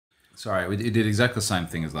Sorry, we did exactly the same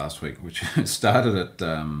thing as last week, which started at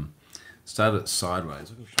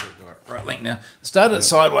sideways. I've got the right link now. Started at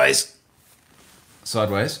sideways,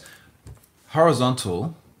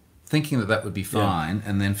 horizontal, thinking that would be fine,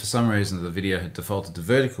 and then for some reason the video had defaulted to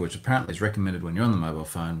vertical, which apparently is recommended when you're on the mobile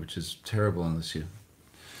phone, which is terrible unless you.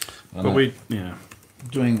 But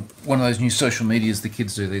doing one of those new social medias the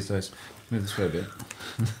kids do these days. Move this way a bit.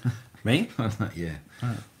 Me? Yeah.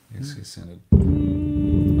 Oh. Yes, it sounded. I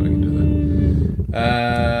can do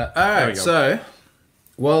that. All right. So,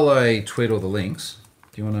 while I tweet all the links,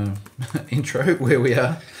 do you want to intro where we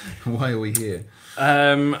are? Why are we here?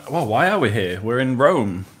 Well, why are we here? We're in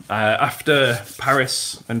Rome after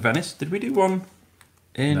Paris and Venice. Did we do one?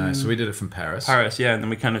 No, so we did it from Paris. Paris, yeah, and then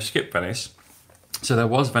we kind of skipped Venice. So there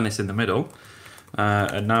was Venice in the middle,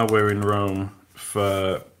 and now we're in Rome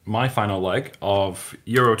for my final leg of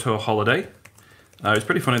Eurotour holiday. It was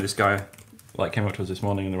pretty funny. This guy came up to us this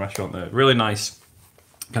morning in the restaurant. There, really nice,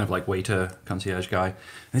 kind of like waiter, concierge guy. And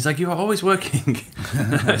he's like, "You are always working."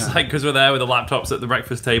 It's like because we're there with the laptops at the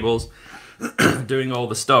breakfast tables, doing all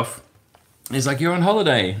the stuff. And he's like, "You're on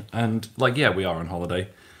holiday," and yeah, we are on holiday.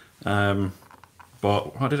 But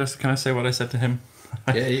can I say what I said to him?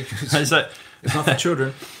 Yeah, you can. I said, it's not for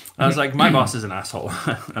children. I was like, my boss is an asshole,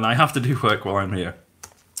 and I have to do work while I'm here.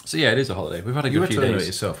 So yeah, it is a holiday. We've had a good few days. You were talking about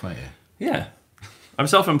yourself, weren't you? Yeah. I'm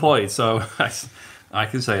self-employed, so I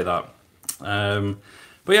can say that.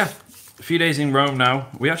 But yeah, a few days in Rome now.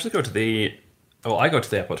 We actually go to the... Well, I go to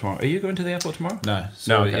the airport tomorrow. Are you going to the airport tomorrow? No.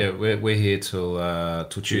 So okay. Yeah, we're here till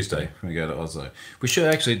Tuesday when we go to Oslo. We should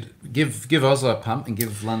actually give Oslo a pump and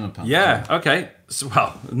give London a pump. Yeah, okay. So,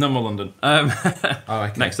 well, no more London.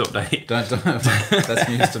 Okay. Next update. Don't that's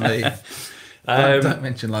news to me. Don't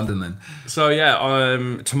mention London then. So yeah,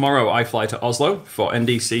 tomorrow I fly to Oslo for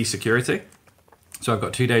NDC security. So I've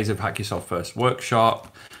got 2 days of Hack Yourself First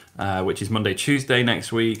workshop, which is Monday, Tuesday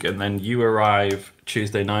next week, and then you arrive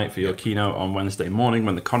Tuesday night for your keynote on Wednesday morning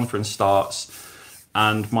when the conference starts,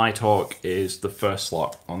 and my talk is the first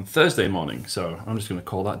slot on Thursday morning. So I'm just going to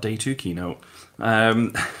call that day 2 keynote,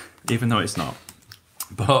 even though it's not.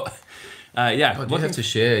 But yeah, you have to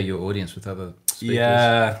share your audience with other speakers.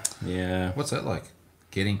 Yeah. What's that like?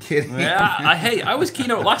 Kidding. Yeah, I was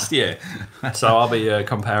keynote last year, so I'll be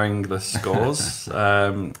comparing the scores.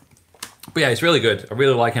 But yeah, it's really good. I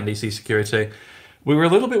really like NDC security. We were a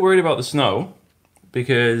little bit worried about the snow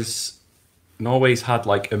because Norway's had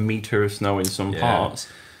like a meter of snow in some parts.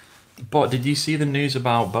 But did you see the news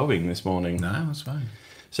about Boeing this morning? No, that's fine.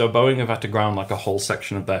 So Boeing have had to ground like a whole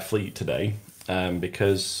section of their fleet today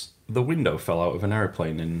because the window fell out of an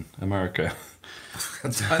airplane in America. I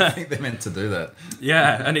don't think they meant to do that.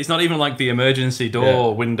 Yeah, and it's not even like the emergency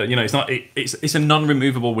door window. You know, it's not. It's a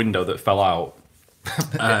non-removable window that fell out.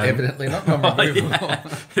 Evidently not non-removable.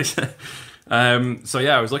 So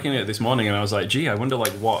yeah, I was looking at it this morning, and I was like, "Gee, I wonder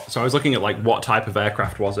like what." So I was looking at like what type of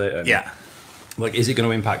aircraft was it? And, like, is it going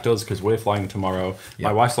to impact us because we're flying tomorrow? Yeah.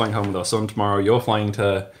 My wife's flying home with our son tomorrow. You're flying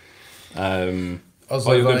to.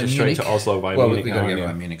 Oslo, you're going straight to Oslo via Munich. We've got to get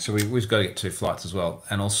via Munich. So we've got to get 2 flights as well.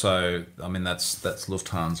 And also, I mean, that's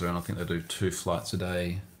Lufthansa, and I think they do 2 flights a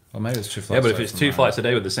day. Or maybe it's 2 flights a day. Yeah, but if it's 2 flights a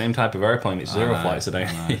day with the same type of airplane, it's 0 flights a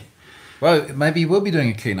day. Well, maybe you will be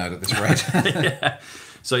doing a keynote at this rate. Yeah.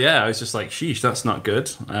 So yeah, I was just like, sheesh, that's not good.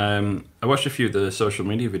 I watched a few of the social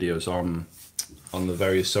media videos on the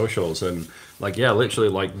various socials, and like, yeah, literally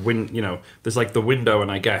like there's like the window and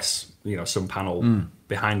I guess, some panel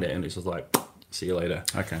behind it, and it's just like, see you later.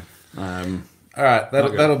 Okay. All right,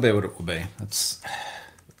 that'll be what it will be.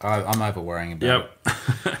 I'm over worrying about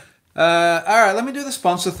it. All right, let me do the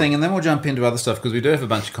sponsor thing, and then we'll jump into other stuff because we do have a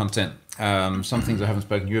bunch of content. Some things I haven't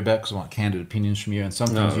spoken to you about because I want candid opinions from you, and some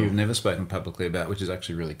things you've never spoken publicly about, which is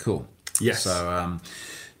actually really cool. Yes. So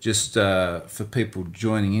just for people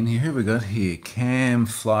joining in here, who have we got here? Cam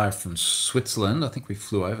Fly from Switzerland. I think we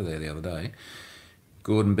flew over there the other day.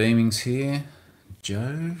 Gordon Beaming's here.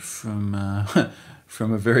 Joe from a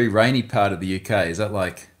very rainy part of the UK. Is that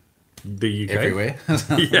like the UK? Everywhere?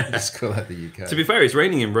 Yeah. Just call that the UK. To be fair, it's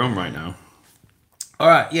raining in Rome right now. All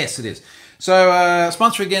right. Yes, it is. So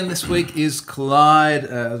sponsor again this week is Collide,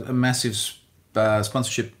 a massive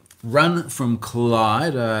sponsorship run from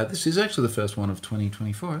Collide. This is actually the first one of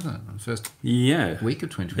 2024, isn't it? The first week of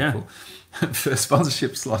 2024. Yeah. First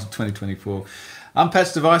sponsorship slot of 2024.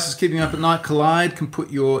 Unpatched devices keeping you up at night. Collide can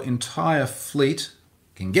get your entire fleet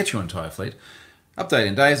updated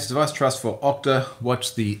in days. Device trust for Okta.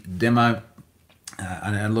 Watch the demo.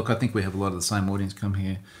 And look, I think we have a lot of the same audience come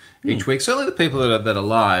here each week. Certainly the people that are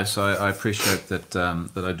live. So I appreciate that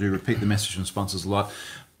I do repeat the message from sponsors a lot.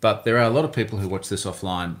 But there are a lot of people who watch this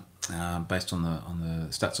offline based on the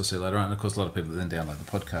stats I'll see later on. And of course, a lot of people then download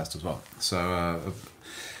the podcast as well. So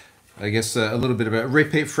I guess a little bit about a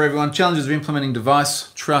repeat for everyone. Challenges of implementing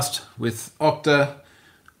device trust with Okta.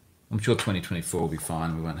 I'm sure 2024 will be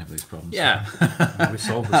fine. We won't have these problems. Yeah, we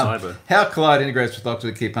solved the cyber. How Collide integrates with Okta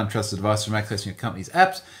to keep untrusted devices from accessing your company's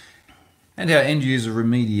apps. And how end-user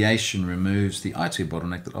remediation removes the IT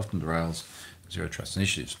bottleneck that often derails zero trust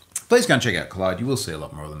initiatives. Please go and check out Collide. You will see a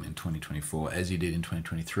lot more of them in 2024, as you did in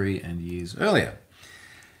 2023 and years earlier.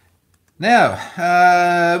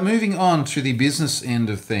 Now, moving on to the business end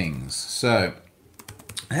of things. So,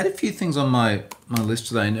 I had a few things on my list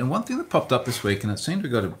today, and one thing that popped up this week, and it seemed to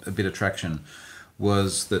have got a bit of traction,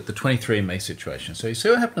 was that the 23andMe situation. So, you see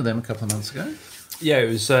what happened to them a couple of months ago? Yeah, it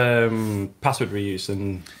was password reuse,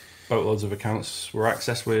 and boatloads of accounts were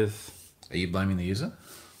accessed with... Are you blaming the user?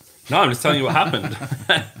 No, I'm just telling you what happened.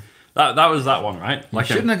 That was that one, right? Like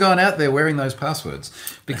you shouldn't have gone out there wearing those passwords,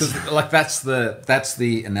 because like that's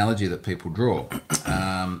the analogy that people draw.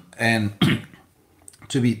 And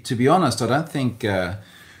to be honest, I don't think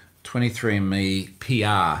 23andMe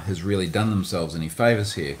PR has really done themselves any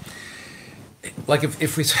favors here. Like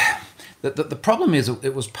if we, the problem is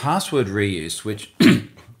it was password reuse, which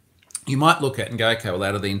you might look at and go, okay, well,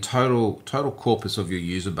 out of the total corpus of your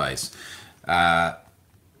user base,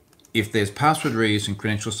 if there's password reuse and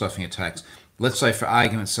credential stuffing attacks, let's say for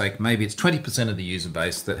argument's sake, maybe it's 20% of the user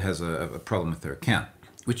base that has a problem with their account,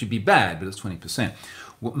 which would be bad, but it's 20%.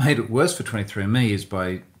 What made it worse for 23andMe is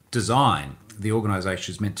by design, the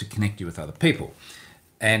organisation is meant to connect you with other people.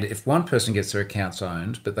 And if one person gets their accounts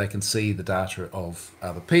owned, but they can see the data of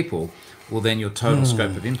other people, well, then your total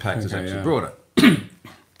scope of impact is actually broader.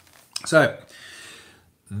 So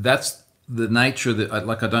that's the nature that,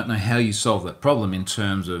 like, I don't know how you solve that problem in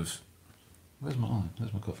terms of, where's my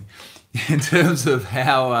coffee? In terms of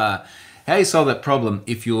how you solve that problem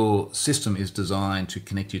if your system is designed to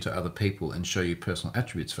connect you to other people and show you personal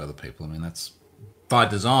attributes for other people. I mean, that's by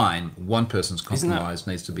design. One person's compromise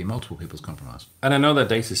needs to be multiple people's compromise. And I know their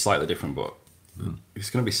data is slightly different, but it's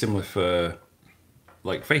going to be similar for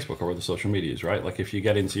like Facebook or other social medias, right? Like if you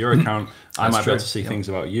get into your account, I might be able to see things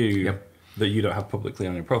about you that you don't have publicly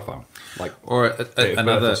on your profile, like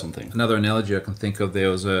another analogy I can think of. There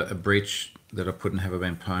was a breach that I put in Have I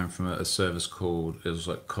Been Pwned from a service called, it was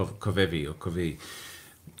like Covevi or Covi,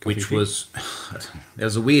 which was, it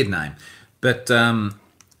was a weird name, but that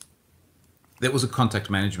was a contact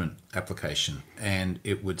management application, and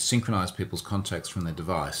it would synchronize people's contacts from their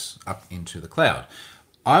device up into the cloud.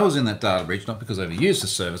 I was in that data breach not because I ever used the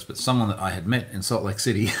service, but someone that I had met in Salt Lake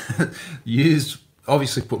City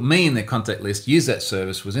obviously put me in their contact list, used that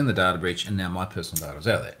service, was in the data breach, and now my personal data is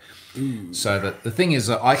out there. So the thing is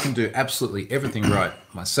that I can do absolutely everything right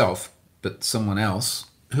myself, but someone else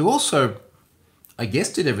who also, I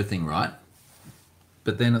guess, did everything right,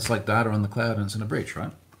 but then it's like data on the cloud and it's in a breach,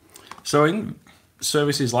 right? So in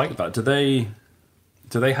services like that, do they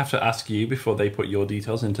have to ask you before they put your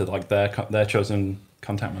details into like their chosen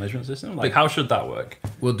contact management system? Like, how should that work?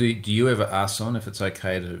 Well, do you ever ask someone if it's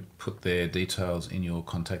okay to put their details in your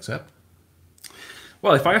contacts app?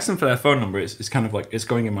 Well, if I ask them for their phone number, it's kind of like it's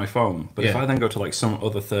going in my phone. But if I then go to like some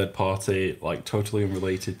other third party, like totally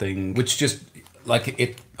unrelated thing, which just like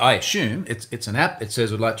it, I assume it's an app. It says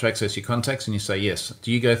would like to access your contacts, and you say yes.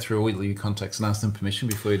 Do you go through all your contacts and ask them permission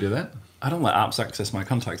before you do that? I don't let apps access my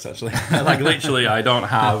contacts, actually. Like, literally, I don't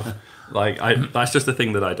have... that's just a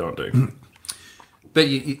thing that I don't do. But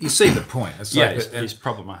you see the point. It's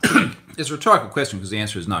problematic. It's a rhetorical question because the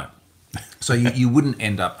answer is no. So you wouldn't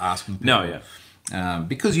end up asking people. No,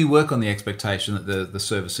 because you work on the expectation that the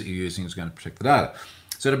service that you're using is going to protect the data.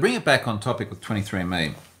 So to bring it back on topic with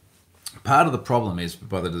 23andMe, part of the problem is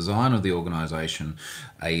by the design of the organisation,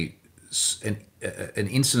 an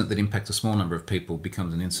incident that impacts a small number of people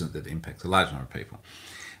becomes an incident that impacts a large number of people.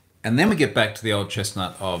 And then we get back to the old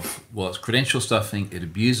chestnut of, well, it's credential stuffing, it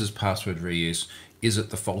abuses password reuse. Is it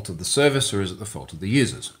the fault of the service or is it the fault of the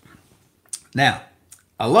users? Now,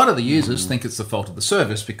 a lot of the users think it's the fault of the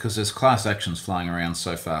service because there's class actions flying around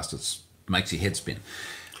so fast it makes your head spin.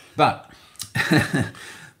 But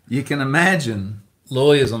you can imagine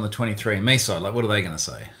lawyers on the 23andMe side, like what are they going to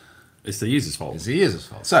say? It's the user's fault. It's the user's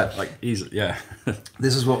fault. So, like, easy, yeah.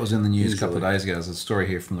 This is what was in the news a couple of days ago. There's a story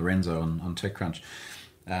here from Lorenzo on TechCrunch.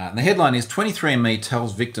 And the headline is 23andMe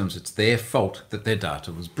tells victims it's their fault that their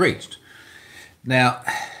data was breached. Now,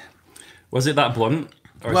 was it that blunt,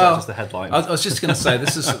 or is that just the headline? I was just going to say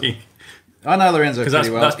this is. I know Lorenzo pretty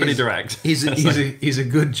well. That's pretty direct. He's a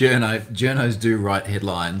good journo. Journos do write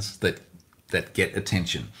headlines that get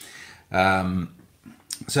attention.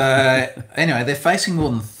 So anyway, they're facing more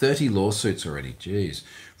than 30 lawsuits already. Jeez,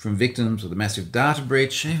 from victims of the massive data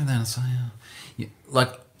breach. Even then, it's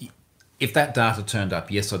like, if that data turned up,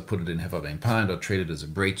 yes, I'd put it in have I been pwned, I'd treat it as a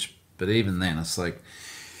breach. But even then, it's like,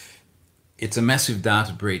 it's a massive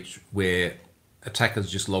data breach where attackers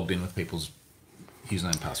just logged in with people's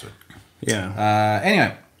username and password. Yeah.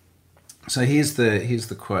 Anyway, so here's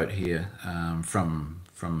the quote here from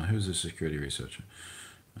who's a security researcher?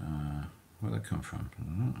 Where'd that come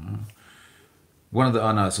from?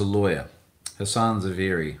 It's a lawyer, Hassan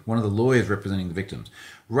Zaveri, one of the lawyers representing the victims.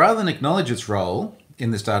 Rather than acknowledge its role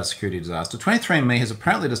in this data security disaster, 23andMe has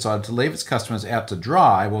apparently decided to leave its customers out to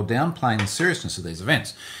dry while downplaying the seriousness of these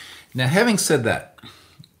events. Now, having said that,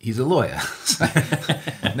 he's a lawyer. So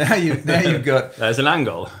now you've got... There's an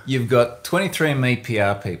angle. You've got 23andMe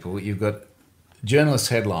PR people, you've got journalist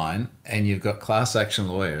headline, and you've got class action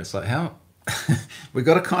lawyer. It's like, how... we've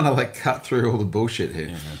got to kind of like cut through all the bullshit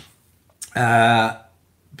here.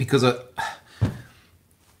 Because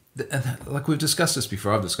like we've discussed this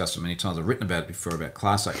before, I've discussed it many times, I've written about it before, about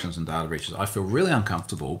class actions and data breaches. I feel really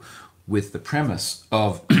uncomfortable with the premise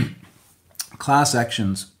of class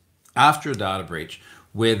actions after a data breach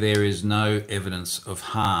where there is no evidence of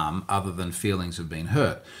harm other than feelings of being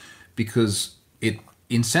hurt, because it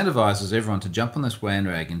incentivizes everyone to jump on this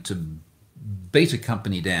bandwagon to beat a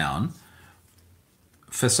company down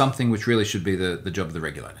for something which really should be the job of the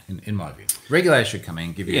regulator, in my view. Regulators should come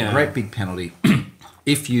in, give you a great big penalty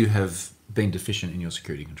if you have been deficient in your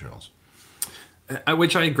security controls.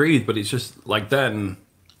 Which I agree with, but it's just like then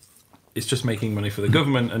it's just making money for the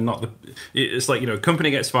government and not the... It's like,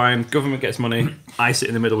 company gets fined, government gets money, I sit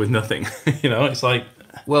in the middle with nothing. It's like...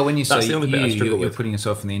 Well, when you say you're putting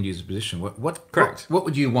yourself in the end user position, Correct. What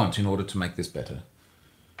would you want in order to make this better?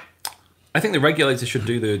 I think the regulators should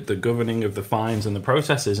do the governing of the fines and the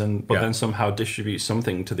processes, but then somehow distribute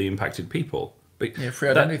something to the impacted people. But free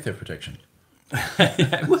identity theft protection.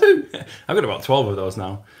 Woo! I've got about 12 of those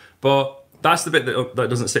now. But that's the bit that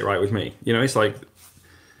doesn't sit right with me. It's like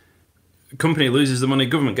company loses the money,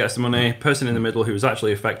 government gets the money, person in the middle who was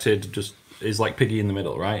actually affected just is like piggy in the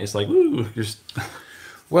middle, right? It's like, woo, just...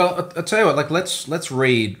 Well, I'll tell you what, like let's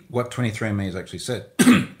read what 23andMe has actually said.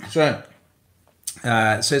 So...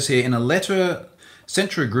 it says here, in a letter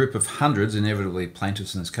sent to a group of hundreds, inevitably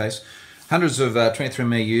plaintiffs in this case, hundreds of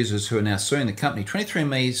 23andMe users who are now suing the company,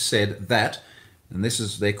 23andMe said that, and this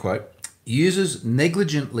is their quote, users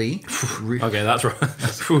negligently... Okay, that's right.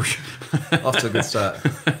 Off to a good start.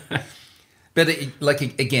 But,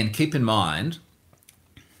 again, keep in mind...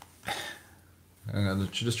 I'm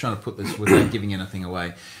just trying to put this without giving anything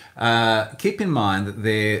away. Keep in mind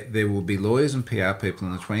that there will be lawyers and PR people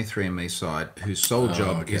on the 23andMe side whose sole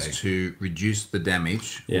job is to reduce the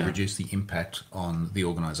damage or reduce the impact on the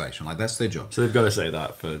organisation. Like, that's their job. So they've got to say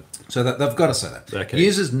that. So they've got to say that. Okay.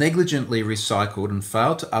 Users negligently recycled and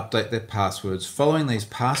failed to update their passwords following these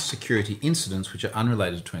past security incidents which are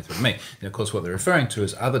unrelated to 23andMe. Now, of course, what they're referring to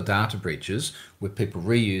is other data breaches where people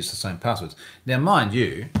reuse the same passwords. Now, mind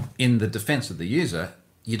you, in the defence of the user,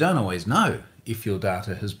 you don't always know if your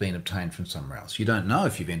data has been obtained from somewhere else. You don't know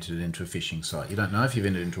if you've entered it into a phishing site. You don't know if you've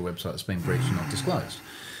entered into a website that's been breached and not disclosed.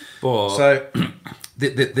 So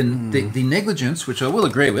the negligence, which I will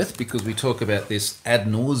agree with because we talk about this ad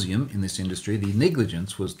nauseum in this industry, the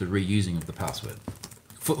negligence was the reusing of the password.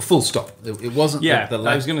 Full stop. It wasn't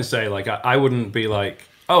I was going to say, like, I wouldn't be like,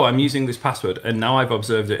 oh, I'm using this password and now I've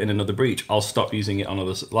observed it in another breach, I'll stop using it on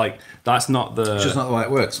others. Like, that's not the... It's just not the way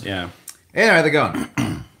it works. Yeah. Anyway, they're going.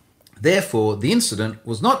 Therefore, the incident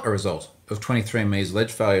was not a result of 23andMe's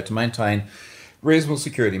alleged failure to maintain reasonable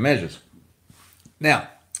security measures. Now,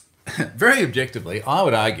 very objectively, I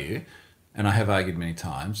would argue, and I have argued many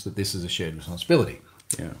times, that this is a shared responsibility.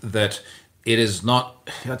 Yeah. That it is not...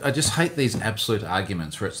 I just hate these absolute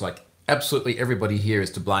arguments where it's like, absolutely everybody here is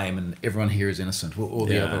to blame and everyone here is innocent, or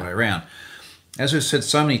the other way around. As we've said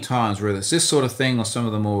so many times, whether it's this sort of thing or some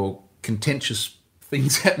of the more contentious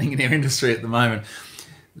things happening in our industry at the moment,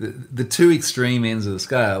 the two extreme ends of the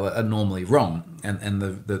scale are normally wrong, and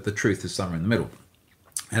the truth is somewhere in the middle.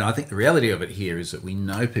 And I think the reality of it here is that we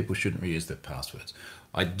know people shouldn't reuse their passwords.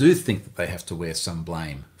 I do think that they have to wear some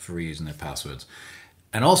blame for reusing their passwords.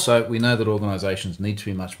 And also, we know that organisations need to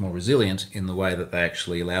be much more resilient in the way that they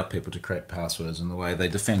actually allow people to create passwords and the way they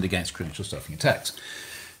defend against credential stuffing attacks.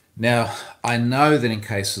 Now, I know that in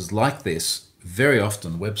cases like this, very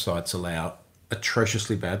often websites allow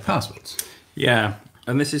atrociously bad passwords. Yeah,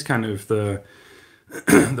 and this is kind of the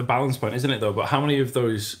balance point, isn't it, though? But how many of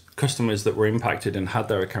those customers that were impacted and had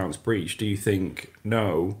their accounts breached do you think,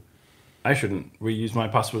 no, I shouldn't reuse my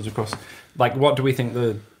passwords across... Like, what do we think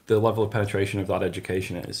the level of penetration of that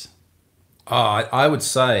education is? I would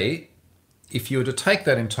say if you were to take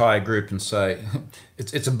that entire group and say,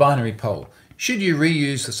 it's a binary poll. Should you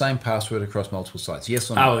reuse the same password across multiple sites?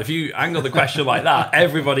 Yes or no? Oh, if you angle the question like that,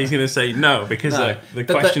 everybody's going to say no because the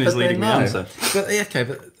question is leading the answer. But okay,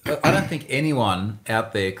 but I don't think anyone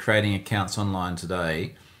out there creating accounts online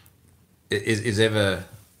today is ever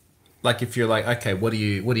like, if you're like, okay, what are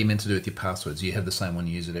you meant to do with your passwords? You have the same one,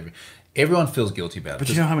 you use it everyone feels guilty about it. But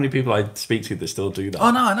you know how many people I speak to that still do that?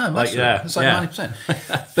 Oh no, I know. Like, yeah, it's like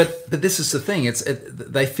 90%. But this is the thing.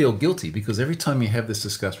 They feel guilty because every time you have this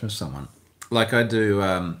discussion with someone, like I do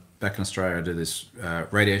back in Australia, I do this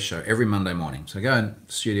radio show every Monday morning. So I go in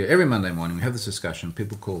the studio every Monday morning. We have this discussion.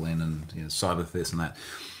 People call in and cyber this and that.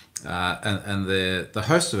 And the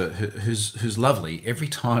host of it, who's lovely, every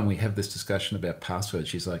time we have this discussion about passwords,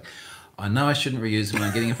 she's like, I know I shouldn't reuse them.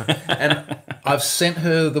 I'm getting it. And I've sent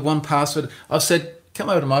her the one password. I've said, come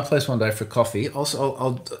over to my place one day for coffee.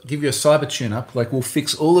 I'll give you a cyber tune-up. Like, we'll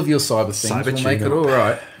fix all of your cyber things. We'll make it all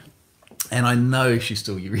right. And I know she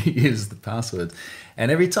still reuses the password.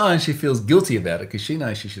 And every time she feels guilty about it because she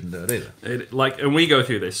knows she shouldn't do it either. And we go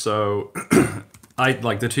through this. So I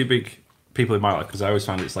like the two big people in my life, because I always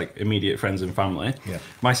find it's like immediate friends and family. Yeah.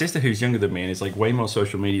 My sister, who's younger than me and is like way more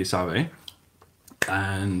social media savvy,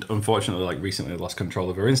 and unfortunately, like recently lost control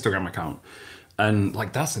of her Instagram account. And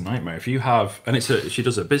like, that's a nightmare. If you have, and she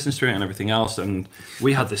does a business through it and everything else. And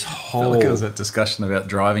we had this whole. I felt like there was that discussion about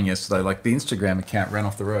driving yesterday. Like, the Instagram account ran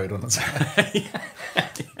off the road on its own.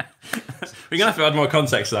 We're going to have to add more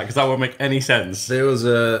context to that because that won't make any sense. There was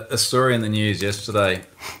a story in the news yesterday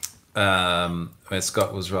where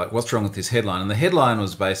Scott was like, what's wrong with this headline? And the headline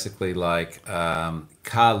was basically like,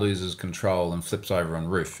 car loses control and flips over on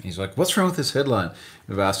roof. And he's like, what's wrong with this headline?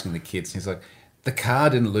 We were asking the kids. And he's like, the car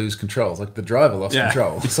didn't lose control. It's like the driver lost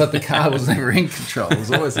control. It's like the car was never in control. It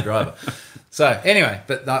was always the driver. So anyway,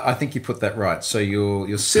 but I think you put that right. So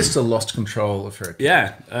your sister lost control of her account.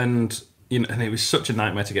 Yeah, and and it was such a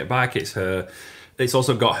nightmare to get back. It's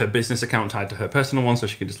also got her business account tied to her personal one, so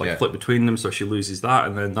she can just flip between them. So she loses that,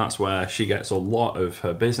 and then that's where she gets a lot of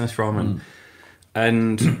her business from.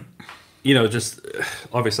 And just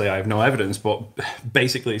obviously I have no evidence, but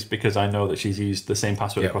basically it's because I know that she's used the same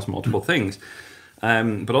password across multiple things.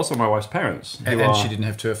 But also my wife's parents. And she didn't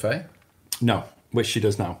have 2FA? No, which she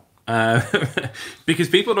does now. Because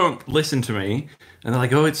people don't listen to me, and they're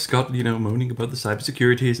like, "Oh, it's Scott, moaning about the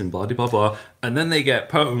cybersecurities and blah blah blah," and then they get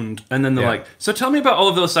pwned, and then they're like, "So tell me about all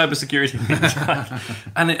of those cybersecurity things."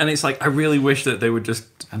 and it's like, I really wish that they would just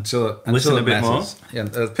listen a bit more. Yeah,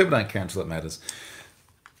 people don't care until it matters.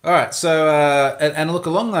 All right, so and look,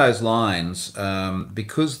 along those lines,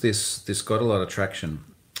 because this got a lot of traction.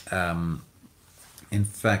 In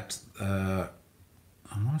fact, I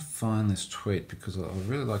want to find this tweet because I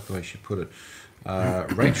really like the way she put it.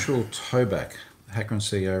 Rachel Toback, hacker and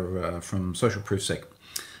CEO from Social Proof Sec.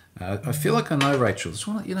 I feel like I know Rachel. It's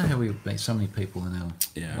one, how we meet so many people in our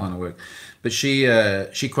line of work. But she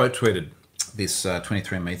quote tweeted this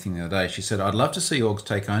 23andMe thing the other day. She said, "I'd love to see orgs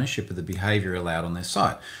take ownership of the behaviour allowed on their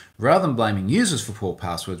site. Rather than blaming users for poor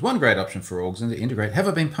passwords, one great option for orgs is to integrate have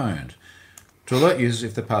I been pwned to alert users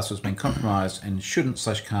if the password's been compromised and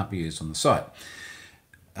shouldn't/can't be used on the site."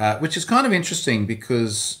 Which is kind of interesting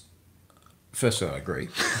because, first of all, I agree.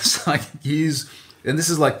 It's like and this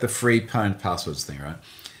is like the free pwned passwords thing, right?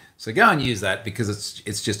 So go and use that because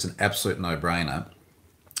it's just an absolute no-brainer.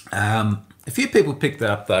 A few people picked that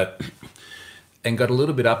up though, and got a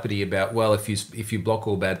little bit uppity about, well, if you block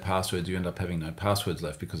all bad passwords, you end up having no passwords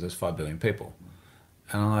left because there's 5 billion people.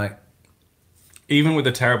 And I'm like, even with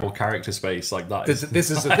a terrible character space like that, this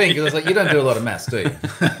is the thing. Because it's like, you don't do a lot of maths, do you?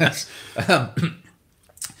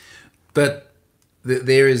 But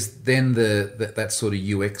there is then that sort of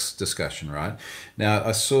UX discussion, right? Now,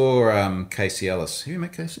 I saw Casey Ellis. Have you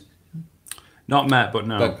met Casey? Not Matt, but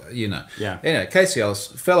no. But, Yeah. Anyway, Casey Ellis,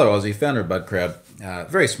 fellow Aussie, founder of BugCrowd,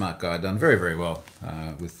 very smart guy, done very, very well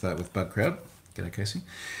with BugCrowd. G'day, Casey.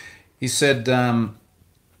 He said,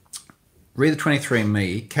 read the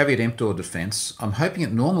 23andMe, caveat emptor defense. I'm hoping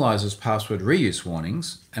it normalizes password reuse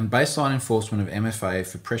warnings and baseline enforcement of MFA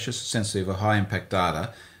for precious, sensitive, or high-impact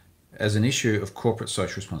data as an issue of corporate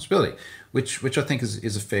social responsibility, which I think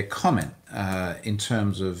is a fair comment in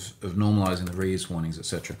terms of normalising the reuse warnings,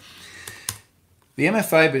 etc. The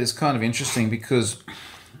MFA bit is kind of interesting because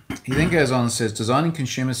he then goes on and says, designing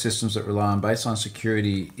consumer systems that rely on baseline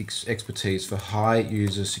security expertise for high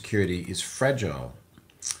user security is fragile.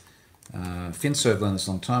 FinServ learned this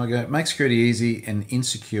a long time ago. Make security easy and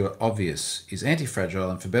insecure obvious is anti-fragile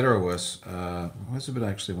and for better or worse. Where's the bit I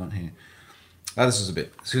actually want here? This is a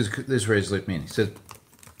bit. This is where he's looped me in. He said,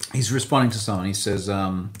 he's responding to someone. He says,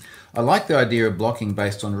 I like the idea of blocking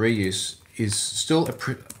based on reuse is still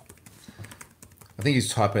I think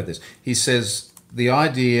he's typoed this. He says the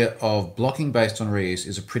idea of blocking based on reuse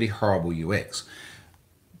is a pretty horrible UX.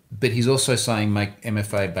 But he's also saying make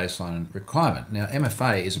MFA baseline requirement. Now,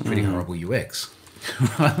 MFA is a pretty horrible UX.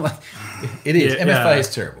 Like, it is. Yeah, MFA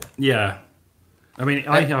is terrible. Yeah. I mean,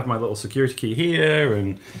 I have my little security key here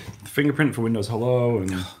and the fingerprint for Windows Hello.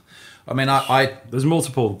 And I mean, there's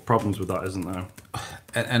multiple problems with that, isn't there?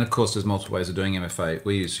 and of course, there's multiple ways of doing MFA.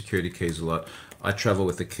 We use security keys a lot. I travel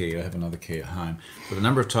with the key. I have another key at home. But a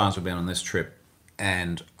number of times we've been on this trip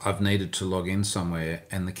and I've needed to log in somewhere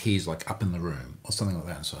and the key's like up in the room or something like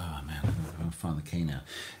that. And so, oh man, I'm going to find the key now.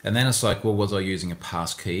 And then it's like, well, was I using a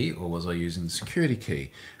pass key or was I using the security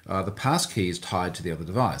key? The pass key is tied to the other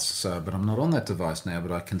device. So, but I'm not on that device now,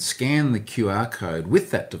 but I can scan the QR code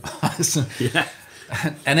with that device. Yeah.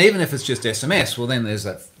 And even if it's just SMS, well, then there's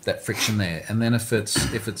that friction there. And then if it's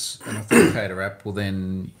an authenticator app, well,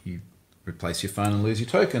 then you replace your phone and lose your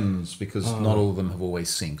tokens because not all of them have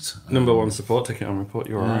always synced. Number one support ticket on report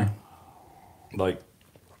URI. Like,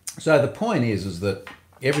 so the point is that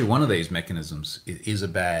every one of these mechanisms is a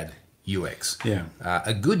bad UX. Yeah.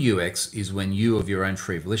 A good UX is when you, of your own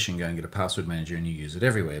free volition, go and get a password manager and you use it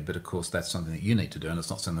everywhere. But of course, that's something that you need to do, and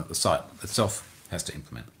it's not something that the site itself has to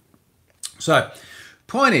implement. So,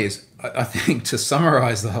 point is, I think to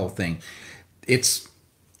summarize the whole thing, it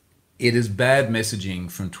is bad messaging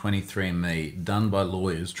from 23andMe done by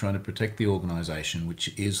lawyers trying to protect the organisation,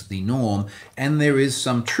 which is the norm, and there is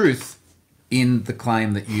some truth in the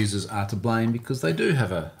claim that users are to blame because they do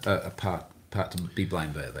have a part to be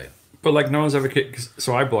blamed there. but like no one's ever...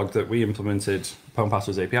 So I blogged that we implemented Pwn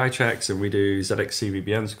Passwords API checks and we do ZX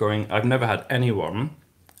CVBN scoring. I've never had anyone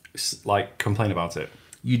like complain about it.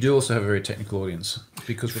 You do also have a very technical audience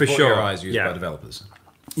because For Report sure, URI is used yeah. by developers.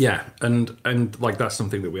 Yeah, and like that's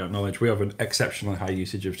something that we acknowledge. We have an exceptionally high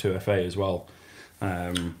usage of 2FA as well.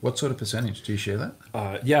 What sort of percentage? Do you share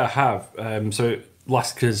that? Yeah, I have. So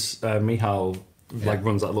last, because Mihal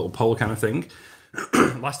runs that little poll kind of thing.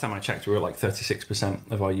 Last time I checked, we were like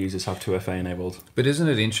 36% of our users have 2FA enabled. But isn't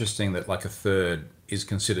it interesting that like a third is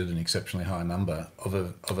considered an exceptionally high number of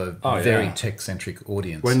a very tech-centric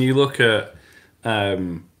audience? When you look at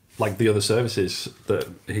like the other services that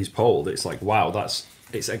he's polled, it's like, wow,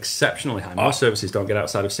 it's exceptionally high. Most services don't get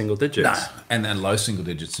outside of single digits. Nah, and then low single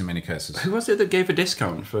digits in many cases. Who was it that gave a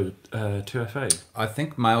discount for 2FA? I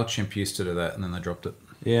think MailChimp used to do that and then they dropped it,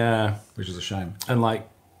 Yeah. which is a shame. And like,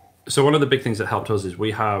 so one of the big things that helped us is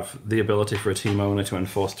we have the ability for a team owner to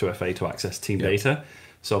enforce 2FA to access team data.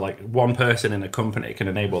 So like one person in a company can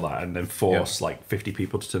enable that and then force like 50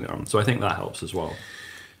 people to turn it on. So I think that helps as well.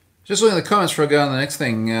 Just looking at the comments before I go on to the next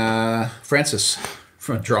thing. Francis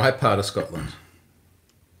from a dry part of Scotland.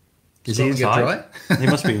 Is he Scotland inside? He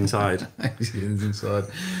must be inside. He's inside.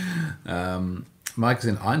 Mike's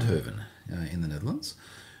in Eindhoven in the Netherlands.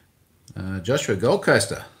 Joshua, Gold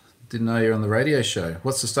Coaster. Didn't know you're on the radio show.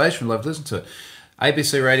 What's the station? Love to listen to it.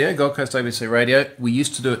 ABC Radio, Gold Coast ABC Radio. We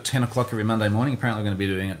used to do it 10 o'clock every Monday morning. Apparently we're going to be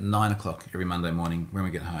doing it 9 o'clock every Monday morning when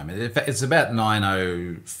we get home. It's about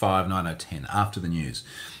 9:05, 9:10 after the news.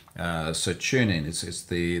 So tune in. It's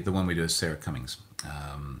the one we do with Sarah Cummings.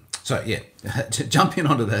 So yeah, jump in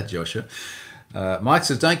onto that, Joshua. Mike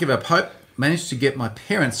says, don't give up hope. Managed to get my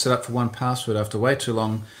parents set up for 1Password after way too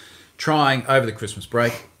long trying over the Christmas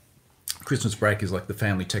break. Christmas break is like the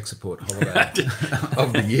family tech support holiday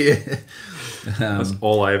of the year. That's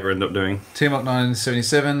all I ever end up doing. T-Mock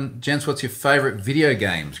 977. Gents, what's your favourite video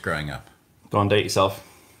games growing up? Don't date yourself.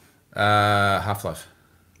 Half-Life.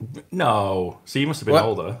 No. So you must have been What?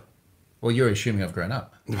 older. Well, you're assuming I've grown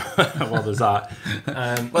up. Well, there's that.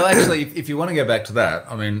 Well, actually, if you want to go back to that,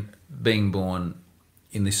 I mean, being born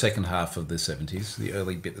in the second half of the 70s, the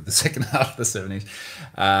early bit of the second half of the 70s,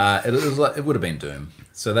 it would have been Doom.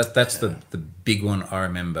 So that's the big one I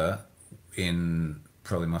remember in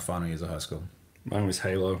probably my final years of high school. Mine was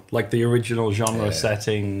Halo. Like the original genre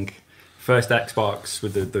setting, first Xbox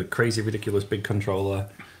with the crazy, ridiculous big controller.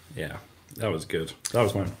 Yeah, that was good. That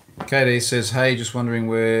was mine. KD says, hey, just wondering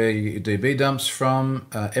where you get your DB dumps from.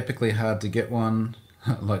 Epically hard to get one,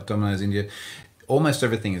 like Domino's India. Almost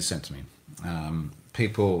everything is sent to me.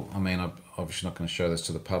 People, I mean, I'm obviously not going to show this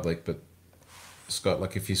to the public, but Scott,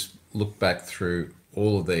 like if you look back through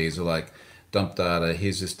all of these, are like dump data,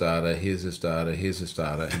 here's this data, here's this data, here's this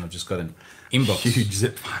data, and I've just got an inbox. Huge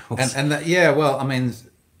zip files. And that, yeah, well, I mean,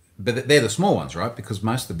 but they're the small ones, right? Because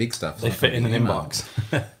most of the big stuff is They fit in an email.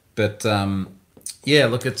 inbox. But yeah,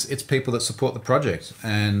 look, it's people that support the project,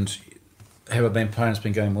 and have been playing. It's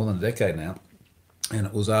been going more than a decade now, and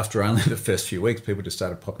it was after only the first few weeks people just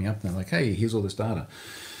started popping up, and they're like, "Hey, here's all this data."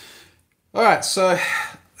 All right, so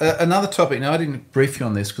Another topic. Now, I didn't brief you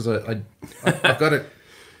on this because I've got a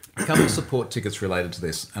couple of support tickets related to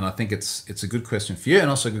this, and I think it's a good question for you and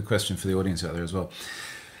also a good question for the audience out there as well.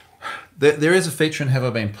 There is a feature in Have I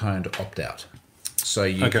Been Pwned opt-out. So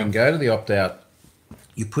you can go to the opt-out,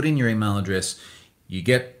 you put in your email address, you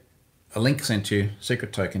get a link sent to you,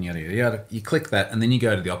 secret token, yada, yada, yada. You click that, and then you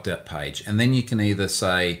go to the opt-out page. And then you can either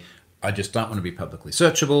say, I just don't want to be publicly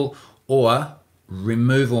searchable, or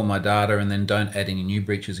remove all my data and then don't add any new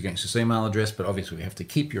breaches against this email address. But obviously, we have to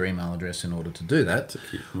keep your email address in order to do that. To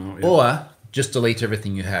keep them out, yeah. Or just delete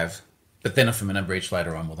everything you have. But then if I'm in a breach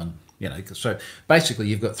later on, well then, so basically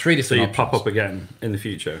you've got three different options. pop up again in the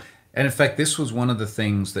future. And in fact, this was one of the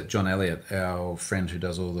things that John Elliott, our friend who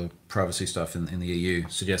does all the privacy stuff in the EU,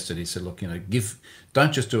 suggested. He said, look,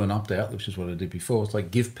 don't just do an opt-out, which is what I did before. It's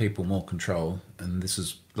like give people more control. And this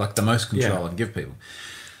is like the most control I can give people.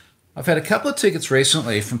 I've had a couple of tickets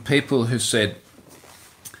recently from people who said,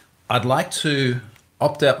 I'd like to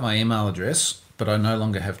opt out my email address, but I no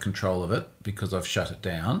longer have control of it because I've shut it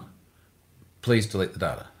down. Please delete the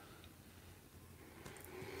data.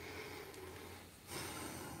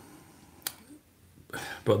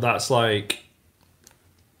 But that's like...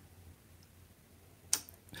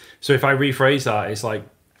 So if I rephrase that, it's like,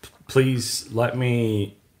 please let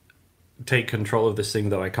me take control of this thing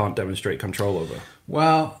that I can't demonstrate control over.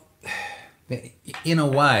 Well, in a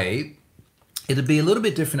way, it'd be a little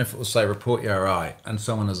bit different if it was, say, Report URI, and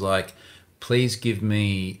someone is like, please give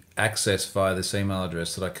me access via this email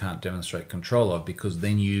address that I can't demonstrate control of, because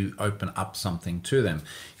then you open up something to them.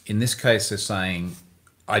 In this case, they're saying,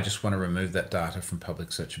 I just want to remove that data from public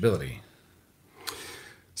searchability.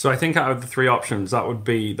 So I think out of the three options, that would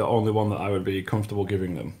be the only one that I would be comfortable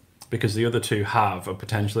giving them, because the other two have a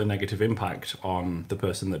potentially negative impact on the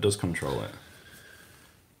person that does control it.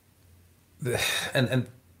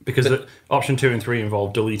 Because option 2 and 3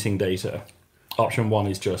 involve deleting data. Option 1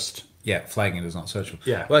 is just... Yeah, flagging it as not searchable.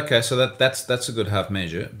 Yeah. Well, okay, so that's a good half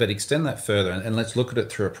measure, but extend that further and let's look at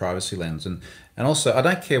it through a privacy lens. And also, I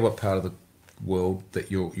don't care what part of the world that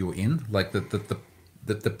you're in, like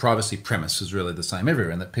the privacy premise is really the same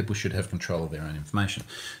everywhere, and that people should have control of their own information.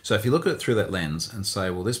 So if you look at it through that lens and say,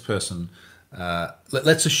 well, this person,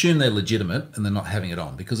 let's assume they're legitimate and they're not having it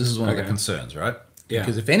on, because this is one of the concerns, right? Yeah.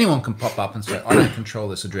 Because if anyone can pop up and say, I don't control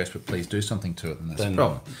this address, but please do something to it, then that's a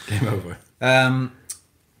problem. Game over.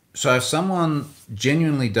 So if someone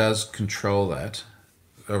genuinely does control that,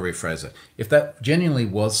 I'll rephrase it. If that genuinely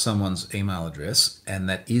was someone's email address and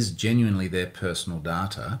that is genuinely their personal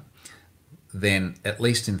data, then at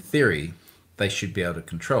least in theory, they should be able to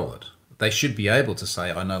control it. They should be able to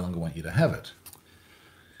say, I no longer want you to have it.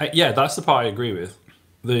 Yeah, that's the part I agree with.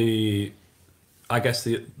 I guess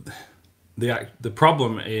the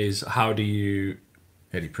problem is how do you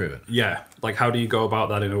prove it? Yeah, like how do you go about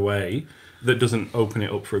that in a way that doesn't open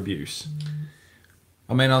it up for abuse?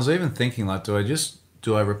 I mean, I was even thinking, like,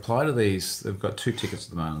 do I reply to these? They've got 2 tickets at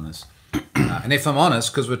the moment on this. And if I'm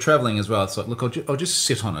honest, because we're traveling as well, it's like, look, I'll just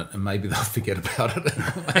sit on it and maybe they'll forget about it and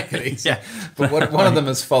I'll make it easy. Yeah. But one of them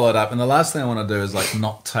has followed up, and the last thing I want to do is like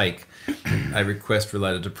not take a request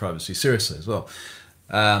related to privacy seriously as well.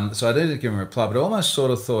 So I did give him a reply, but I almost sort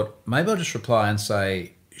of thought maybe I'll just reply and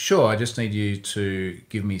say, sure, I just need you to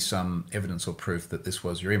give me some evidence or proof that this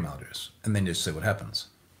was your email address, and then just see what happens.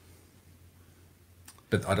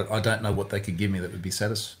 But I don't know what they could give me that would be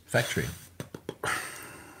satisfactory.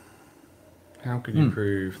 How could you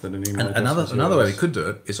prove that an email address Another way we could do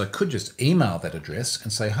it is I could just email that address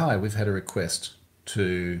and say, hi, we've had a request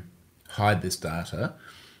to hide this data.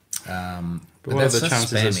 But what are the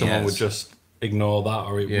chances that someone would just ignore that,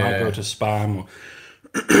 or it might go to spam? Or,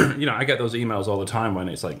 I get those emails all the time when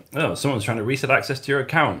it's like, oh, someone's trying to reset access to your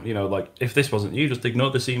account. Like if this wasn't you, just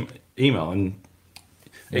ignore this email. And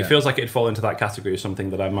it feels like it'd fall into that category of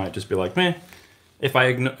something that I might just be like, meh. If I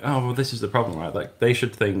ignore, this is the problem, right? Like they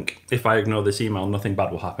should think if I ignore this email, nothing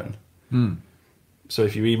bad will happen. So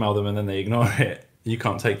if you email them and then they ignore it, you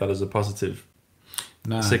can't take that as a positive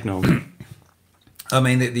signal. I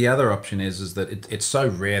mean, the other option is that it's so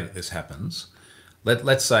rare that this happens.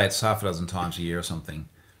 Let's say it's half a dozen times a year or something.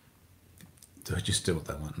 Do I just do what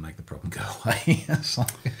they want and make the problem go away?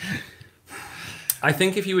 I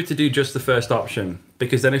think if you were to do just the first option,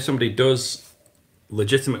 because then if somebody does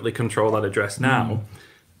legitimately control that address now,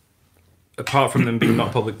 apart from them being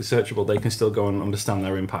not publicly searchable, they can still go and understand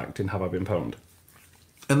their impact in Have I Been Pwned.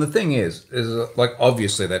 And the thing is like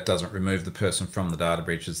obviously that doesn't remove the person from the data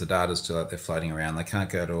breaches. The data's still out there floating around. They can't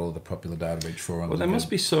go to all the popular data breach forums. Well, there must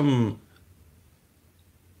be some.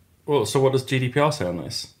 Well, so what does GDPR say on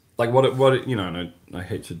this? Like, what and I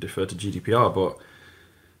hate to defer to GDPR, but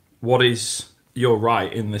what is you're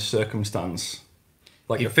right in this circumstance,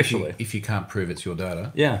 like officially. If you can't prove it's your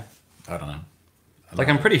data, Yeah. I don't know. Like,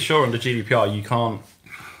 I'm pretty sure under GDPR you can't...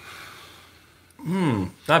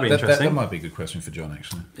 that'd be interesting. That might be a good question for John,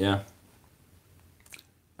 actually. Yeah.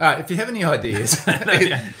 All right, if you have any ideas,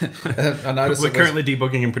 I noticed We're currently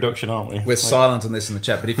debugging in production, aren't we? we're silent on this in the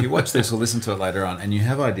chat, but if you watch this or listen to it later on and you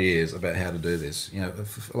have ideas about how to do this,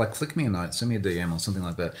 like flick me a note, send me a DM or something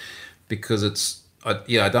like that, because I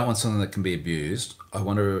don't want something that can be abused. I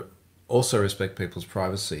want to also respect people's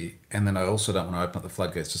privacy, and then I also don't want to open up the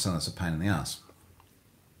floodgates to something that's a pain in the ass.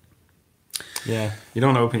 Yeah. You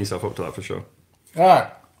don't want to open yourself up to that for sure. All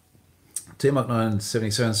right.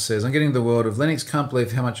 TMOC977 says, I'm getting the world of Linux. Can't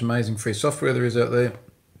believe how much amazing free software there is out there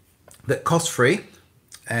that costs free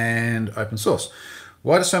and open source.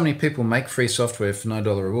 Why do so many people make free software for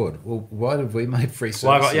 $9 reward? Well, why did we make free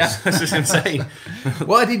services? Yeah, I was just going to say.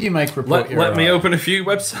 Why did you make Report Let me open a few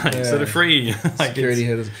websites that are free. Like security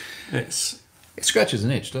headers. It scratches an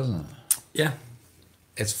itch, doesn't it? Yeah.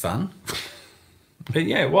 It's fun.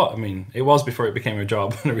 Yeah, what? I mean, it was before it became a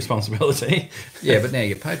job and a responsibility. Yeah, but now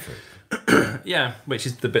you get paid for it. Yeah, which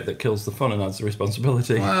is the bit that kills the fun and adds the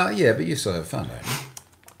responsibility. Well, yeah, but you still have fun, don't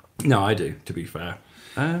you? No, I do, to be fair.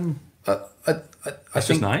 It's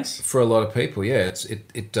just nice. For a lot of people, yeah,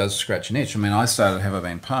 it does scratch an itch. I mean, I started Have I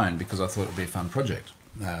Been Pwned because I thought it would be a fun project.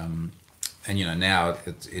 And, now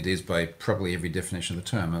it is by probably every definition of the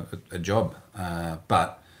term a job.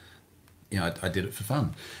 But, I did it for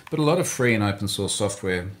fun. But a lot of free and open source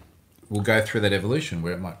software will go through that evolution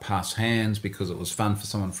where it might pass hands because it was fun for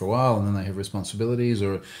someone for a while and then they have responsibilities,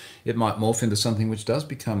 or it might morph into something which does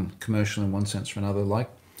become commercial in one sense or another, like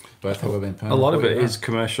both Have I Been Pwned. A lot of it is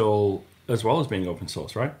commercial as well as being open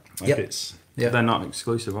source, right? Like they're not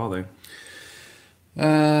exclusive, are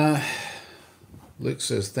they? Luke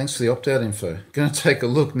says, thanks for the opt-out info. Going to take a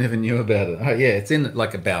look, never knew about it. Oh, yeah, it's in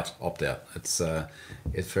like about opt-out. It's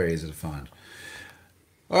very easy to find.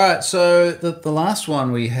 All right, so the last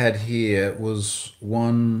one we had here was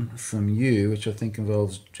one from you, which I think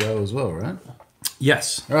involves Joe as well, right?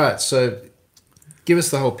 Yes. All right, so give us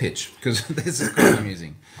the whole pitch, because this is quite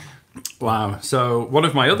amusing. Wow. So one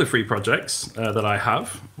of my other free projects that I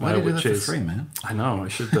have, Why do you do which that for is free, man? I know I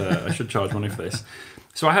should charge money for this.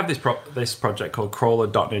 So I have this project called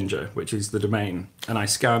crawler.ninja, which is the domain, and I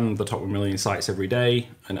scan the top 1 million sites every day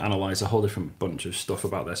and analyze a whole different bunch of stuff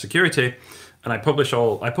about their security. And I publish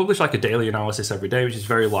like a daily analysis every day, which is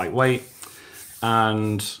very lightweight,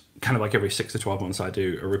 and kind of like every 6 to 12 months I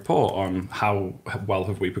do a report on how well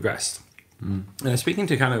have we progressed. And I was speaking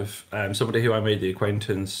to kind of somebody who I made the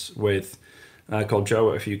acquaintance with called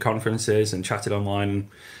Joe at a few conferences and chatted online.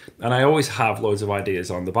 And I always have loads of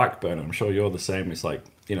ideas on the back burner. I'm sure you're the same. It's like,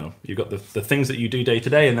 you've got the things that you do day to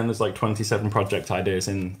day, and then there's like 27 project ideas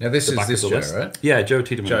in now this the back is of the Joe, list. right? Yeah, Joe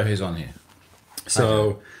Tiedemann. Joe, who's on here.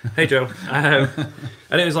 So, hey Joe. And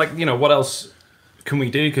it was like, what else can we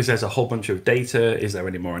do? Because there's a whole bunch of data. Is there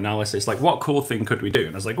any more analysis? Like, what cool thing could we do?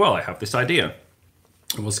 And I was like, well, I have this idea.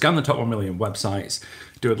 And we'll scan the top 1 million websites,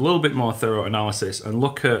 do a little bit more thorough analysis, and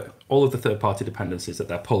look at all of the third-party dependencies that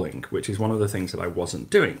they're pulling, which is one of the things that I wasn't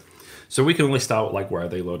doing. So we can list out, like, where are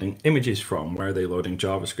they loading images from? Where are they loading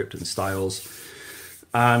JavaScript and styles?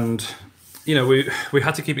 And, we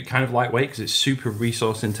had to keep it kind of lightweight because it's super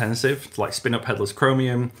resource intensive. To, like, spin up headless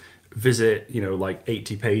Chromium, visit, like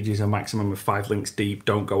 80 pages, a maximum of 5 links deep,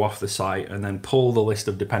 don't go off the site, and then pull the list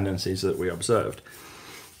of dependencies that we observed.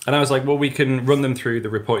 And I was like, well, we can run them through the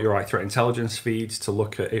Report Your Threat Intelligence feeds to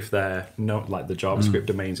look at if they're known, like the JavaScript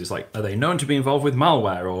domains is like, are they known to be involved with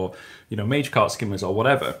malware or, Magecart skimmers or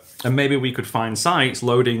whatever? And maybe we could find sites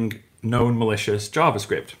loading known malicious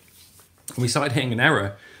JavaScript. And we started hitting an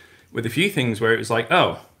error with a few things where it was like,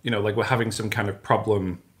 like we're having some kind of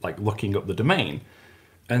problem, like looking up the domain.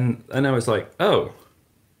 And I was like, oh,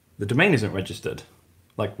 the domain isn't registered,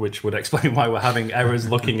 like, which would explain why we're having errors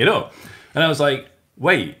looking it up. And I was like,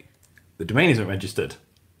 wait, the domain isn't registered.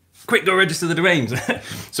 Quick, go register the domains.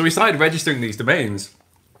 So we started registering these domains.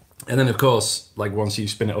 And then, of course, like once you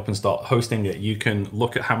spin it up and start hosting it, you can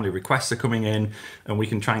look at how many requests are coming in, and we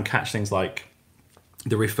can try and catch things like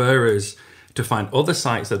the referrers to find other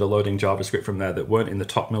sites that are loading JavaScript from there that weren't in the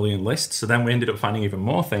top 1 million list. So then we ended up finding even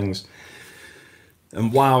more things.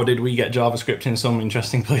 And wow, did we get JavaScript in some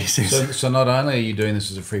interesting places. So not only are you doing this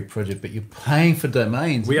as a free project, but you're paying for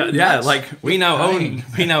domains. We now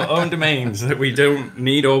own domains that we don't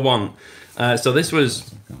need or want. So this is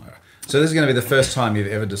going to be the first time you've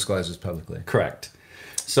ever disclosed this publicly. Correct.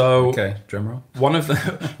 So okay, drum roll.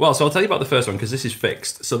 So I'll tell you about the first one because this is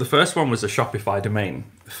fixed. So the first one was a Shopify domain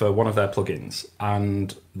for one of their plugins,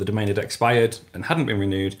 and the domain had expired and hadn't been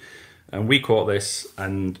renewed. and we caught this,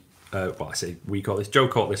 and well, I say we caught this. Joe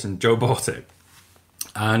caught this, and Joe bought it,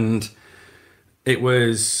 and it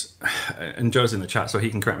was. And Joe's in the chat, so he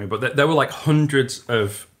can correct me. But there were like hundreds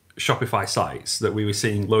of Shopify sites that we were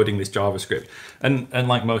seeing loading this JavaScript, and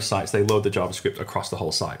like most sites, they load the JavaScript across the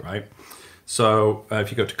whole site, right? So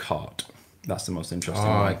if you go to cart, that's the most interesting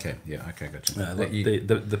Oh, one. okay. Yeah, okay, gotcha.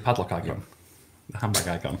 The padlock icon, the handbag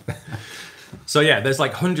icon. So yeah, there's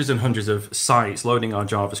like hundreds and hundreds of sites loading our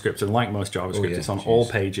JavaScript, and like most JavaScript, it's on all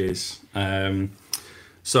pages.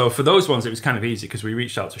 So for those ones, it was kind of easy because we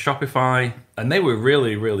reached out to Shopify, and they were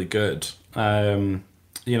really, really good.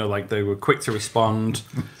 You know, like they were quick to respond.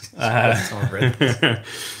 They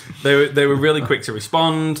were really quick to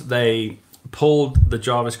respond. They pulled the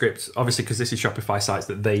JavaScript, obviously, because this is Shopify sites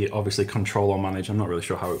that they obviously control or manage. I'm not really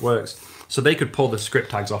sure how it works. So they could pull the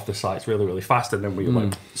script tags off the sites really, really fast, and then we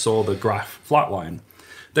like saw the graph flatline.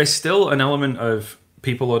 There's still an element of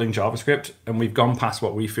people loading JavaScript, and we've gone past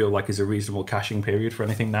what we feel like is a reasonable caching period for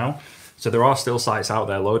anything now. So there are still sites out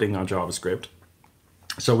there loading our JavaScript.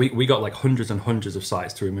 So we got like hundreds and hundreds of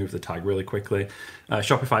sites to remove the tag really quickly.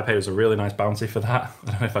 Shopify paid us a really nice bounty for that.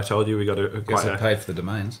 I don't know if I told you, we got Guess I paid for the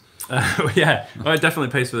domains. Yeah, well, it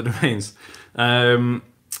definitely pays for the domains.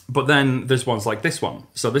 But then there's ones like this one.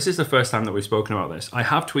 So this is the first time that we've spoken about this. I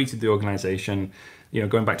have tweeted the organization, you know,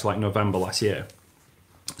 going back to like November last year.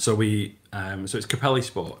 So so it's Capelli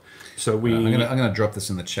Sport. So I'm gonna drop this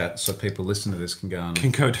in the chat so people listening to this can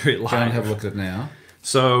go do it live. Go and have a look at it now.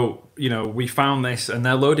 So, you know, we found this, and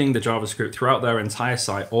they're loading the JavaScript throughout their entire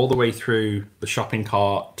site, all the way through the shopping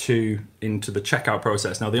cart into the checkout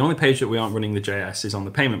process. Now, the only page that we aren't running the JS is on the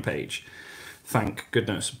payment page, thank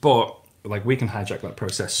goodness. But like we can hijack that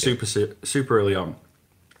process super early on.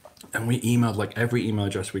 And we emailed like every email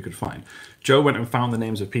address we could find. Joe went and found the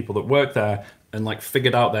names of people that worked there and like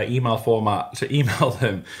figured out their email format to email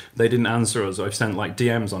them. They didn't answer us. I've sent like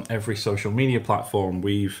DMs on every social media platform.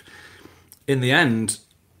 We've, in the end,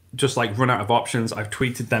 just like run out of options. I've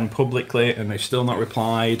tweeted them publicly and they've still not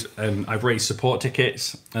replied. And I've raised support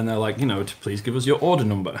tickets and they're like, you know, please give us your order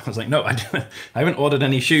number. I was like, no, I haven't ordered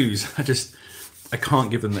any shoes. I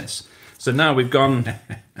can't give them this. So now we've gone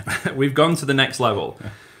to the next level.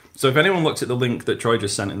 So if anyone looks at the link that Troy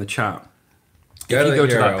just sent in the chat, if you go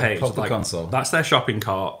to that page, pop the console. That's their shopping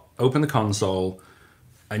cart, open the console,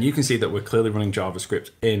 and you can see that we're clearly running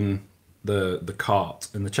JavaScript in the cart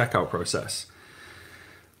in the checkout process.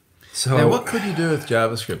 So now, what could you do with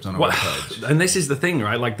JavaScript on a web page? And this is the thing,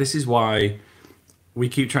 right? Like, this is why we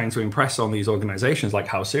keep trying to impress on these organizations, like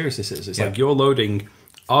how serious this is. It's like you're loading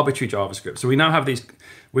arbitrary JavaScript. So we now have these.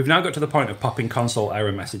 We've now got to the point of popping console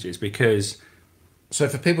error messages because. So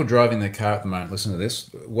for people driving their car at the moment, listen to this.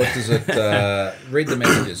 What does it read the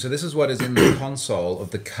messages? So this is what is in the console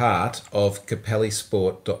of the cart of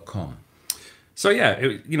capellisport.com. So yeah,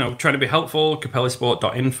 trying to be helpful,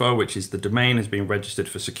 capellisport.info, which is the domain, has been registered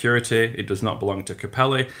for security. It does not belong to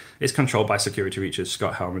Capelli. It's controlled by security reachers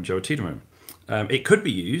Scott Helm and Joe Tiedemann. It could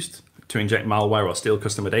be used to inject malware or steal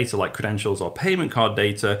customer data like credentials or payment card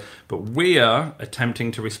data, but we are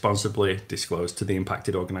attempting to responsibly disclose to the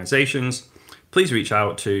impacted organizations. Please reach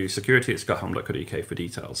out to security@scotthelm.co.uk for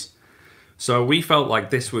details. So we felt like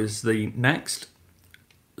this was the next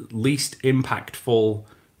least impactful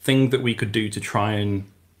thing that we could do to try and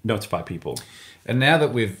notify people. And now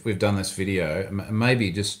that we've done this video, maybe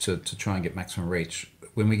just to try and get maximum reach,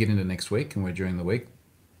 when we get into next week and we're during the week,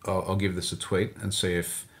 I'll give this a tweet and see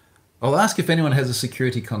if I'll ask if anyone has a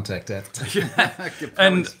security contact at.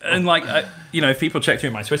 and like if people check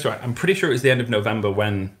through my Twitter, I'm pretty sure it was the end of November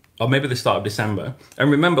or maybe the start of December. And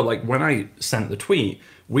remember, like when I sent the tweet,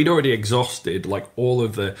 we'd already exhausted like all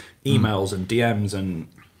of the emails and DMs and.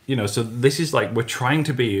 So this is like we're trying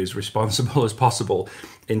to be as responsible as possible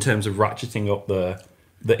in terms of ratcheting up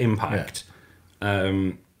the impact.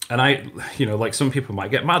 Yeah. And like some people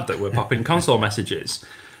might get mad that we're popping console messages.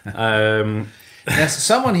 Now,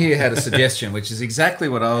 someone here had a suggestion, which is exactly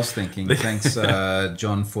what I was thinking. Thanks,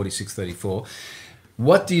 John4634.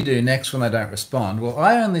 What do you do next when they don't respond? Well,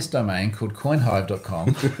 I own this domain called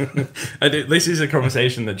coinhive.com. This is a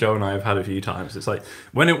conversation that Joe and I have had a few times. It's like,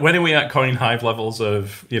 when are we at CoinHive levels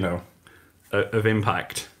of, of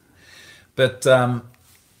impact? But the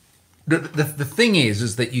thing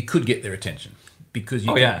is that you could get their attention because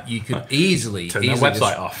you could easily turn their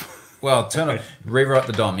website off. Well, rewrite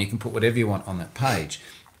the DOM. You can put whatever you want on that page,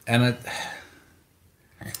 and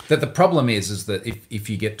the problem is that if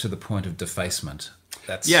you get to the point of defacement.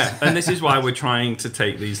 And this is why we're trying to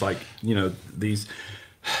take these these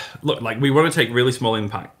we want to take really small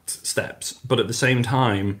impact steps, but at the same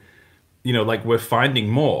time, we're finding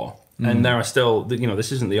more And there are still,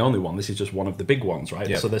 this isn't the only one. This is just one of the big ones, right?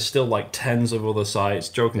 Yep. So there's still like tens of other sites.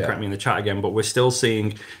 Joe can correct me in the chat again, but we're still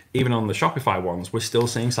seeing, even on the Shopify ones, we're still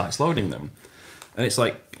seeing sites loading them. And it's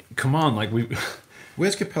like, come on, like we.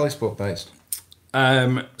 Where's Capelli Sport based?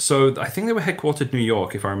 So I think they were headquartered New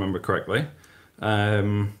York, if I remember correctly.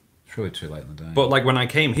 It's really too late in the day. But like when I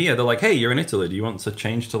came here, they're like, "Hey, you're in Italy. Do you want to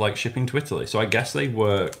change to like shipping to Italy?" So I guess they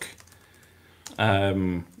work.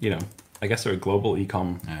 I guess they're a global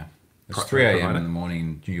e-com. Yeah. It's 3 a.m. in the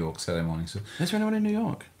morning, New York, Saturday morning. So. Is there anyone in New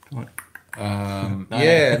York? No.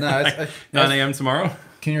 It's, 9 a.m. tomorrow.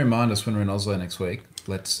 Can you remind us when we're in Oslo next week?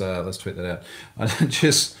 Let's tweet that out. I'm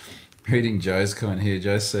just reading Joe's comment here.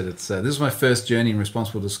 Joe said it's this is my first journey in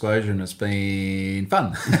responsible disclosure, and it's been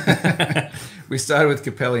fun. We started with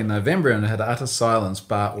Capelli in November and had utter silence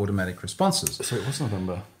bar automatic responses. So it was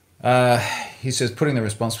November. He says putting the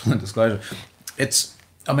responsible in disclosure.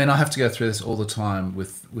 I have to go through this all the time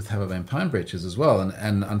with have I been pwn breaches as well,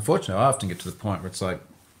 and unfortunately I often get to the point where it's like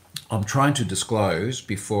I'm trying to disclose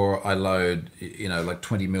before I load like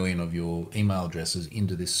 20 million of your email addresses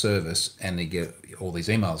into this service, and they get all these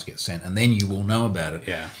emails get sent, and then you will know about it.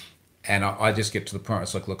 Yeah. And I just get to the point where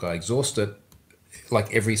it's like, look, I exhaust it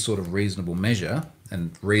like every sort of reasonable measure,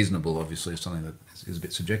 and reasonable obviously is something that is a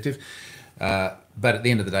bit subjective. But at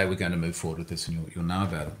the end of the day, we're going to move forward with this, and you'll know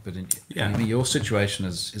about it. But your situation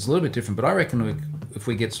is a little bit different. But I reckon if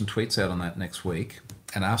we get some tweets out on that next week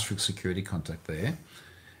and ask for security contact there,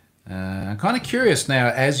 I'm kind of curious now,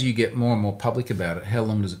 as you get more and more public about it, how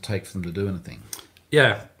long does it take for them to do anything?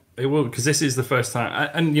 Yeah, it will, because this is the first time.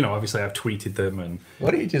 And, obviously I've tweeted them. And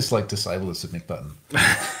why don't you just disable the submit button?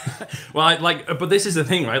 Well, but this is the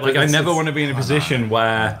thing, right? Like, I never want to be in a position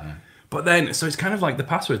where... But then, so it's kind of like the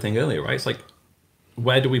password thing earlier, right? It's like,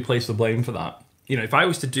 where do we place the blame for that? If I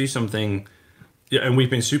was to do something, and we've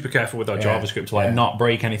been super careful with our JavaScript to not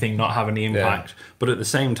break anything, not have any impact, but at the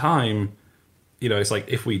same time, it's like,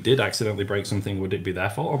 if we did accidentally break something, would it be their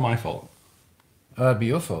fault or my fault? It'd be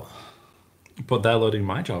your fault. But they're loading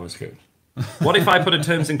my JavaScript. What if I put a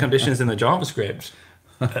terms and conditions in the JavaScript?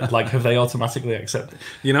 Have they automatically accepted?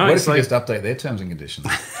 What if you just update their terms and conditions?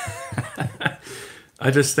 I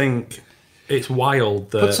just think it's wild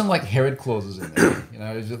that... Put some Herod clauses in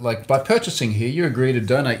there. By purchasing here, you agree to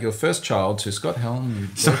donate your first child to Scott Helm.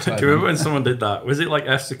 Do you remember when someone did that? Was it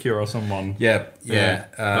F-Secure or someone? Yeah.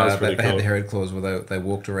 That was pretty they cool. had the Herod clause where they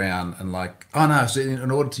walked around and so in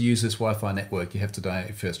order to use this Wi-Fi network, you have to donate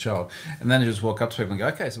your first child. And then they just walk up to people and go,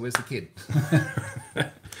 okay, so where's the kid?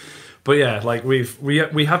 But yeah,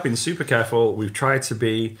 we have been super careful. We've tried to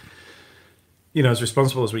be... as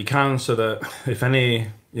responsible as we can, so that if any,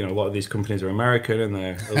 a lot of these companies are American and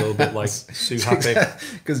they're a little bit sue happy.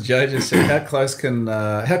 Because Joe just said, how close to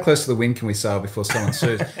the wind can we sail before someone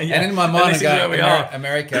sues? And in my mind, I go,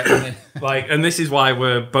 America. And then... and this is why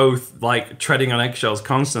we're both treading on eggshells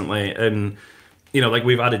constantly. And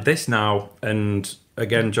we've added this now, and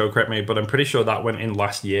again, Joe, correct me, but I'm pretty sure that went in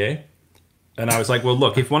last year. And I was like, well,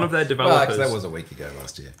 look, if one of their developers... that was a week ago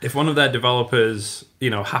last year. If one of their developers,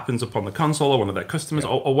 happens upon the console, or one of their customers,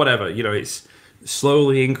 or whatever, it's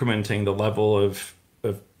slowly incrementing the level of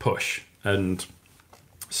push. And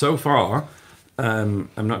so far, I'm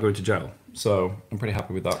not going to jail. So I'm pretty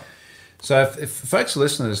happy with that. So if folks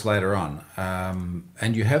listen to this later on,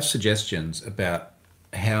 and you have suggestions about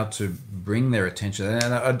how to bring their attention,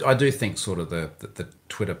 and I do think sort of the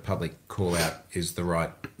Twitter public call out is the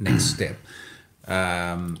right next step.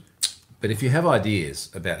 But if you have ideas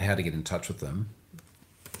about how to get in touch with them,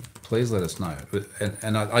 please let us know.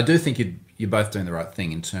 And I do think you're both doing the right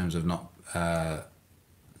thing in terms of not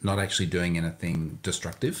actually doing anything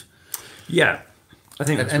destructive. Yeah, I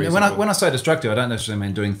think that's and when I say destructive, I don't necessarily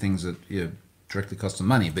mean doing things that directly cost them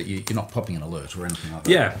money, but you're not popping an alert or anything like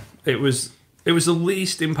that. Yeah, it was the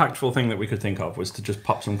least impactful thing that we could think of, was to just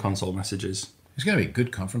pop some console messages. There's going to be a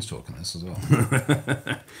good conference talk on this as well.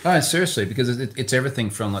 Oh, seriously, because it's everything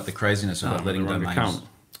from the craziness of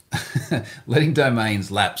letting domains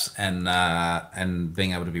lapse and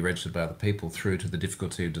being able to be registered by other people, through to the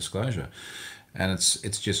difficulty of disclosure. And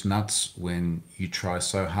it's just nuts when you try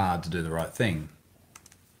so hard to do the right thing.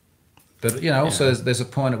 But also there's a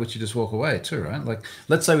point at which you just walk away too, right?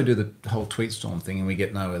 Let's say we do the whole tweet storm thing and we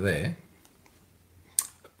get nowhere there.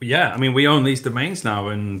 Yeah, I mean, we own these domains now,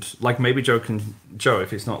 and maybe Joe,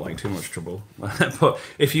 if it's not too much trouble, but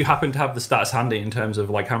if you happen to have the stats handy in terms of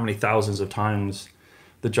how many thousands of times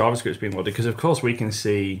the JavaScript's been loaded, because of course we can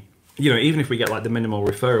see, even if we get the minimal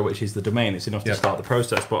referrer, which is the domain, it's enough to start the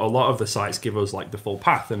process. But a lot of the sites give us the full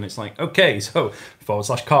path, and it's okay, so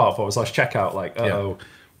 /cart, /checkout,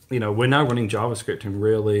 we're now running JavaScript in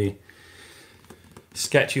really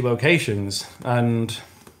sketchy locations, and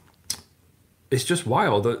it's just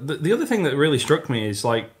wild. The other thing that really struck me is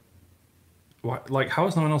like how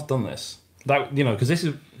has no one else done this? That, you know, because this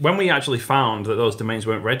is when we actually found that those domains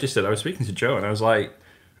weren't registered. I was speaking to Joe, and I was like,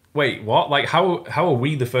 "Wait, what? Like, how are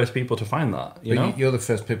we the first people to find that? You know, you're the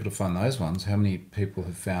first people to find those ones. How many people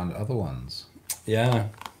have found other ones? Yeah,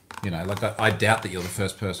 you know, like I doubt that you're the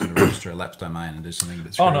first person to register a lapsed domain and do something a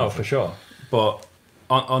bit. Oh no, for sure. But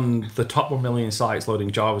on the top 1 million sites loading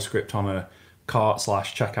JavaScript on a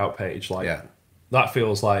cart/checkout page, like that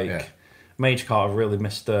feels like MageCart have really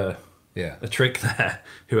missed a trick there.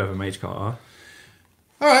 Whoever MageCart are.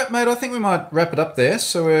 All right, mate, I think we might wrap it up there.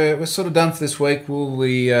 So we're sort of done for this week. We'll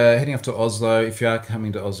be heading off to Oslo. If you are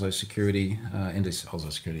coming to Oslo Security,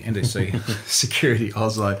 NDC Security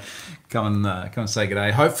Oslo, come and say good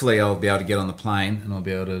day. Hopefully I'll be able to get on the plane and I'll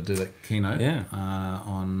be able to do that keynote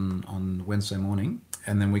on Wednesday morning.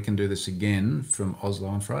 And then we can do this again from Oslo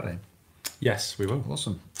on Friday. Yes, we will.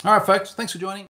 Awesome. All right, folks, thanks for joining.